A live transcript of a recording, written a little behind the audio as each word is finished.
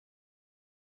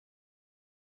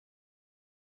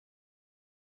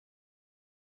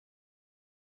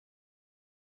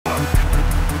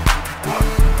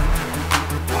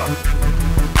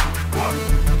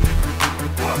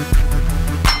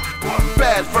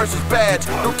versus badge,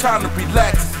 no time to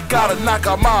relax. Gotta knock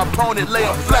out my opponent, lay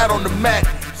him flat on the mat.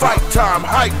 Fight time,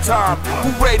 hype time, who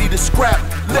ready to scrap?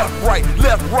 Left,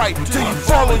 right, till you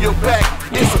fall on your back.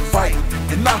 It's a fight,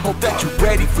 and I hope that you're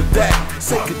ready for that.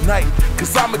 Say goodnight,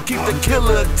 cause I'ma keep the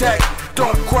killer attack.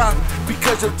 Don't cry,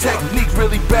 because your technique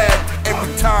really bad.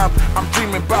 Every time I'm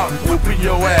dreaming about whooping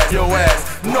your ass.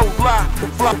 No lie,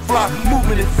 but fly,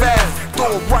 moving it fast.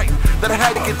 Throw it right, that I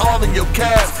had to get all in your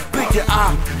calves. Blink your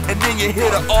eye, and then you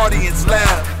hear the audience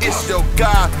laugh. It's your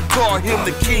guy, call him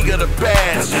the king of the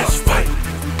bass. Now let's fight,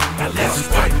 now let's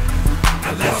fight,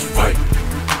 now let's fight,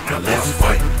 now let's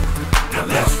fight, now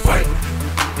let's fight,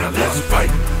 now let's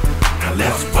fight, now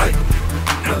let's fight,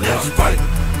 now let's fight,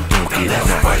 don't get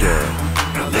knocked down.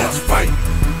 Now let's fight,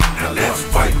 now let's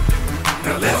fight,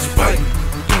 now let's fight,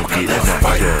 don't get knocked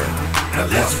down. Now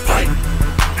let's fight,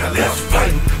 now let's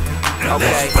fight, now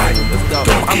let's fight,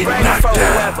 don't get knocked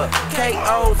down.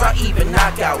 KOs or even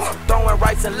knockouts, throwing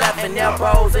rights and left and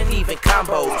elbows and even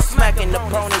combos, smacking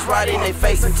opponents right in their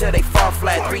face until they fall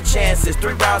flat. 3 chances,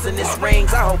 3 rounds in this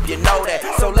rings, I hope you know that.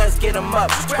 So let's get them up,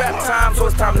 scrap time, so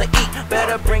it's time to eat.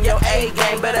 Better bring your A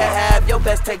game, better have your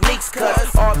best techniques,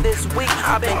 cause all this week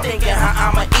I've been thinking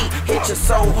how I'ma eat. Hit you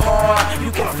so hard,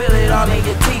 you can feel it all in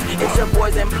your teeth. It's your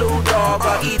boys in Blue Dog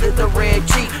or either the Red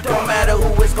Jeep. Don't matter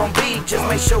who it's gonna be, just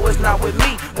make sure it's not with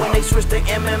me. When they switch to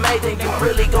MMA, then you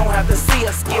really gon' have to see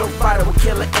a skilled fighter with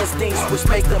killer instincts, which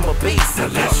make them a beast. Now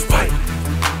let's fight,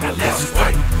 now let's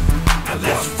fight, now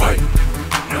let's fight,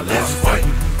 now let's fight,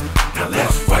 now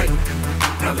let's fight,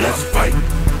 now let's fight,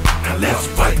 now let's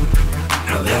fight,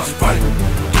 now let's fight,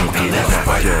 don't get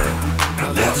knocked down.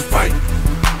 Now let's fight,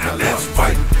 now let's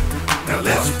fight, now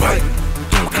let's fight,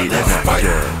 don't get knocked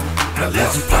down. Now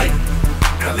let's fight,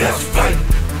 now let's fight,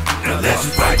 now let's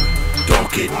fight,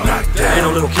 don't get knocked down. Ain't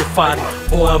no little kid fighting,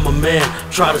 boy I'm a man.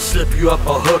 Try to slip you up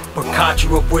a hook, but caught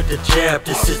you up with the jab.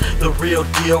 This is the real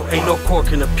deal, ain't no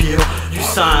cork in appeal. You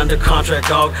signed the contract,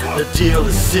 dog, the deal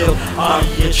is sealed.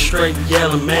 Audience straight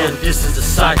yelling, man, this is the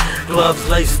sight. Gloves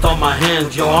laced on my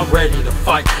hands, yo, I'm ready to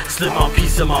fight. Slip my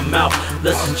piece in my mouth,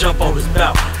 let's just jump on this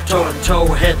bout. Toe to toe,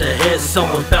 head to head,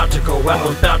 someone about to go out,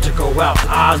 I'm about to go out.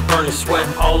 Eyes burning, sweat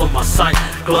all on my sight.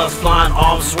 Gloves flying,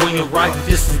 arms swinging right,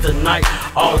 this is the night.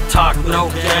 All talk, no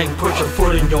gang, put your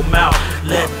foot in your mouth.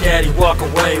 Let daddy walk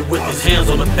away with his hands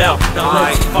on the belt. Now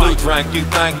let's Blue fight. drink, you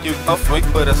think you a freak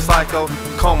but a psycho.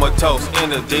 Comatose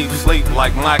in a deep sleep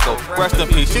like Michael. Rest in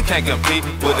peace, you can't compete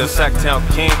with the Sacktown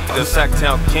King. The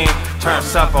Sacktown King turn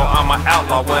Sappho, I'm an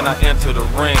outlaw when I enter the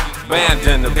ring. Band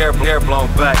in the hair blown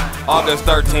back. August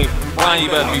 13th, Brian, you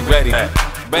better be ready.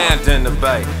 Band in the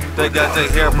bay, they got their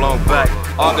hair blown back.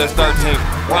 August 13th,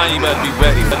 Brian, you better be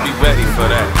ready for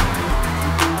that.